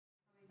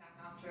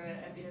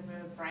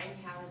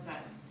break. How does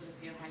that sort of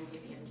feel? How do you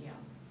get the energy up?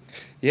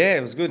 Yeah,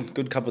 it was good.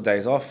 Good couple of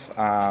days off.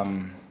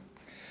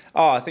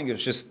 I think it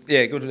was just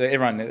good.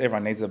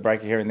 Everyone needs a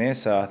break here and there.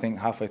 So I think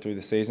halfway through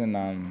the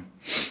season,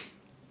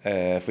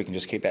 if we can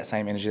just keep that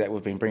same energy that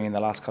we've been bringing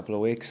the last couple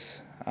of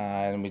weeks,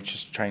 and we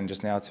just trained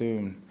just now too,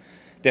 and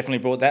definitely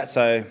brought that.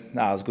 So it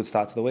was a good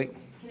start to the week.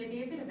 Can it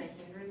be a bit of a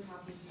hindrance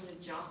after you've sort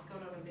of just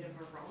got on a bit of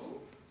a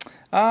roll?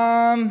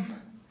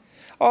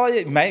 Oh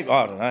yeah, maybe.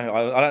 I don't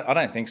know. I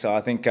don't think so.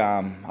 I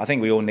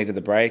think we all needed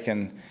the break,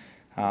 and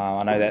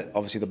I know that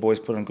obviously the boys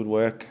put in good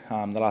work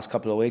the last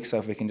couple of weeks. So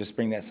if we can just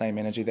bring that same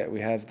energy that we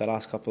have the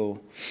last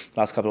couple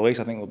of weeks,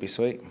 I think it will be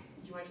sweet. Did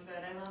you watch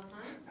Birdo last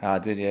night? I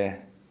did, yeah.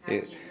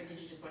 Did you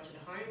just watch it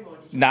at home, or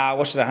did you? Nah, I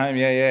watched it at home.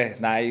 Yeah.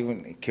 Nah,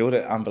 he killed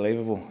it.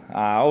 Unbelievable.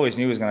 I always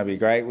knew it was going to be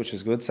great, which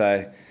is good.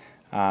 So,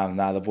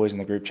 the boys in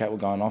the group chat were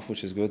going off,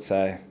 which is good.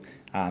 So,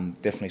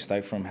 definitely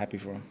stoked for him. Happy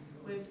for him.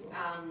 We've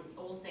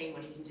all seen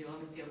what he can do on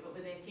the field, but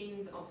were there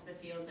things off the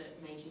field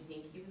that made you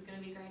think he was going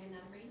to be great in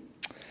that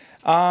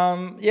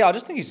arena? Yeah, I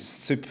just think he's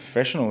super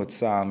professional.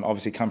 It's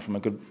obviously come from a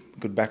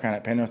good background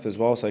at Penrith as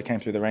well, so he came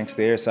through the ranks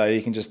there. So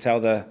you can just tell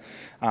the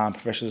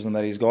professionalism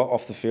that he's got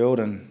off the field,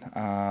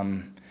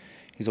 and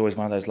he's always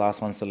one of those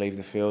last ones to leave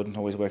the field, and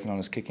always working on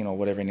his kicking or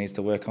whatever he needs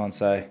to work on.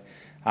 So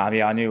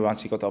I knew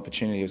once he got the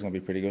opportunity, he was going to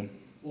be pretty good.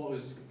 What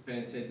was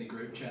Ben said in the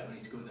group chat when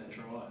he scored that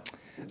try?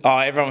 Oh,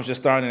 everyone was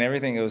just throwing in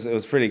everything. It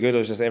was pretty good. It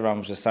was just everyone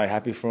was just so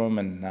happy for him,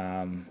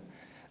 and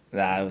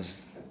it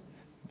was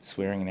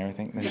swearing and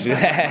everything.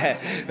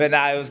 But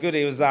it was good.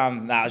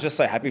 I was just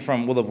so happy for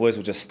him. All the boys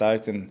were just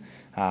stoked, and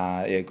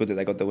good that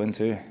they got the win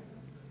too.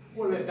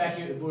 What about back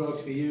here at the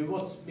Bulldogs for you?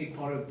 What's Mick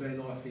Potter been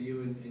like for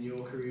you in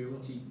your career?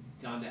 What's he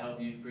done to help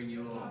you bring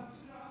you on?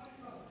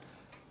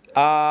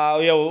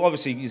 Well,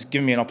 obviously he's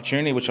given me an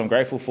opportunity, which I'm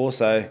grateful for.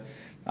 So,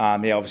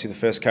 obviously the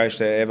first coach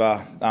to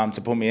ever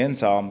to put me in.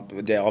 So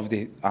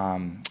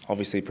I'm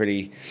obviously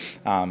pretty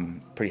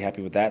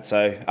happy with that.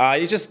 So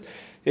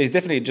he's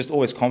definitely just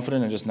always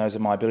confident and just knows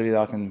of my ability that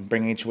I can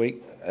bring each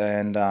week.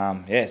 And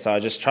so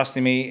just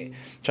trusting me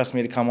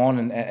to come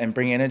on and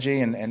bring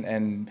energy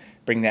and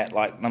bring that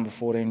like number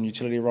 14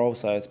 utility role.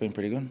 So it's been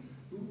pretty good.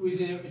 Was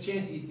there a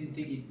chance that you didn't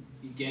think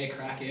you'd get a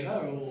crack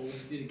ever, or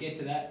did it get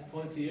to that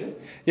point for you?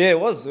 Yeah, it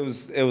was.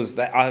 It was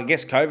that. I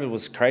guess COVID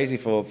was crazy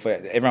for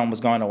everyone was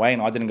going away,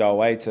 and I didn't go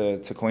away to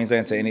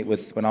Queensland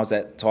when I was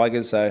at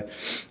Tigers. So,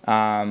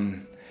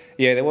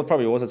 there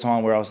probably was a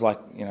time where I was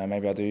like,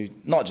 maybe I do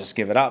not just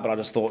give it up, but I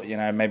just thought,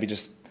 maybe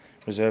just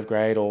reserve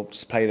grade or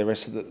just play the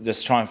rest of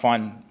just try and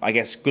find, I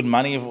guess, good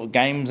money of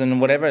games and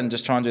whatever, and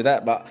just try and do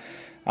that. But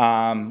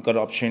got an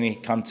opportunity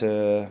to come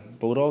to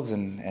Bulldogs,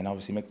 and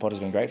obviously Mick Potter's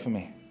been great for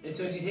me. And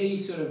so did he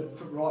sort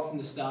of, right from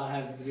the start,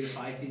 have a bit of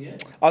faith in you?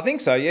 I think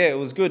so, yeah. It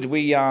was good.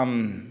 We,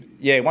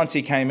 once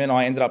he came in,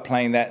 I ended up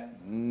playing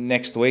that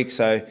next week.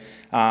 So,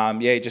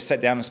 he just sat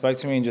down and spoke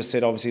to me and just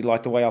said, obviously, he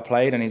liked the way I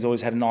played, and he's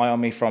always had an eye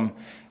on me from...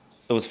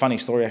 It was a funny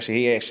story,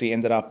 actually. He actually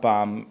ended up,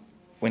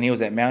 when he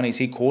was at Mounties,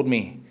 he called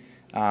me...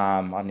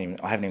 I haven't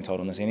even told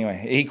him this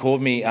anyway. He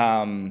called me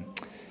in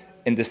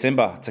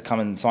December to come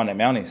and sign at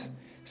Mounties.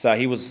 So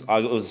it was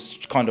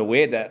kind of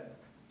weird that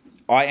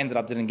I ended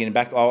up didn't getting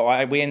back.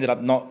 We ended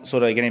up not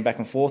sort of getting back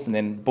and forth, and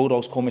then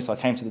Bulldogs called me, so I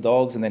came to the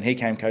Dogs, and then he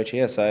came coach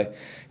here. So it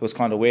was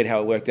kind of weird how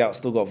it worked out.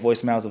 Still got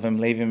voicemails of him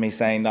leaving me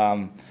saying,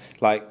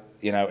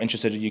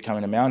 interested in you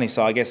coming to Mounties.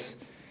 So I guess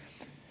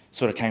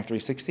sort of came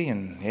 360,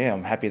 and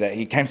I'm happy that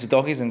he came to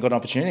Doggies and got an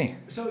opportunity.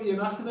 So you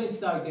must have been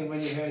stoked then when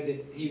you heard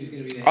that he was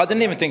going to be there. I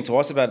didn't even think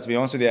twice about it, to be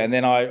honest with you. And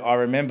then I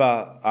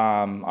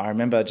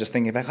remember just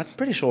thinking back. I'm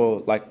pretty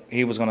sure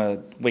he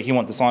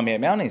wanted to sign me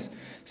at Mounties.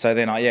 So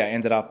then I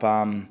ended up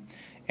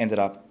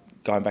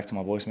going back to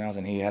my voicemails,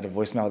 and he had a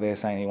voicemail there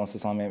saying he wants to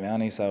sign me at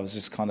Mounties. So I was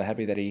just kind of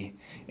happy that he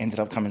ended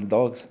up coming to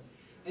Dogs.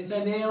 And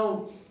so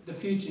now the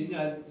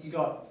future, you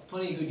got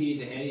plenty of good years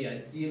ahead of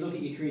you. Do you look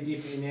at your career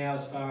differently now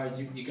as far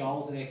as your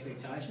goals and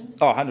expectations?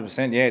 Oh,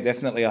 100%, yeah,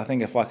 definitely. I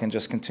think if I can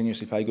just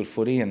continuously play good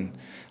footy, and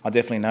I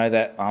definitely know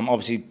that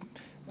obviously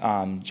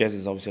Jez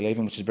is obviously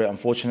leaving, which is very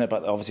unfortunate,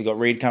 but obviously got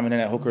Reed coming in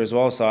at hooker as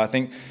well. So I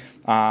think,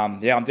 I'm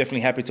definitely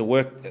happy to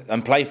work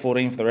and play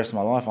 14 for the rest of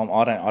my life.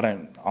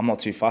 I'm not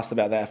too fussed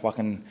about that. If I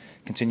can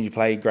continue to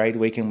play grade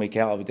week in, week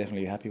out, I'll be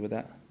definitely happy with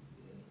that.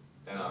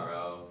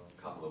 NRL,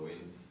 couple of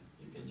wins,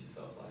 you pinch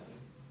yourself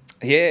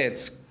lately? Yeah,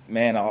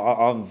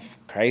 I'm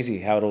crazy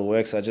how it all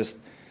works.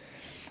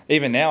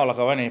 Even now, I've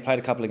only played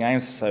a couple of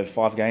games, so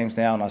 5 games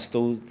now, and I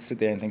still sit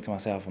there and think to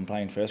myself, I'm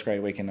playing first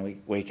grade week in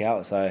and week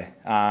out. So,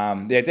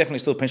 definitely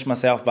still pinch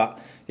myself, but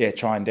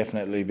try and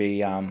definitely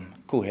be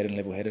cool-headed and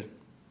level-headed.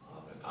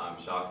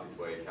 Sharks this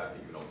week, how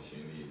big an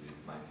opportunity is this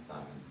to make a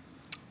statement?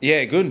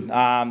 Yeah, good.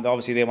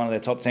 Obviously, they're one of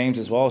their top teams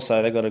as well,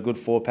 so they've got a good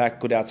 4-pack,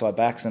 good outside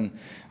backs, and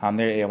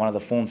they're one of the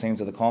form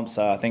teams of the comp.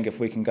 So I think if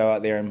we can go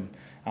out there and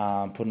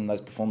put in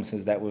those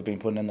performances that we've been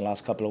putting in the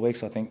last couple of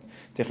weeks, I think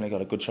definitely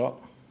got a good shot.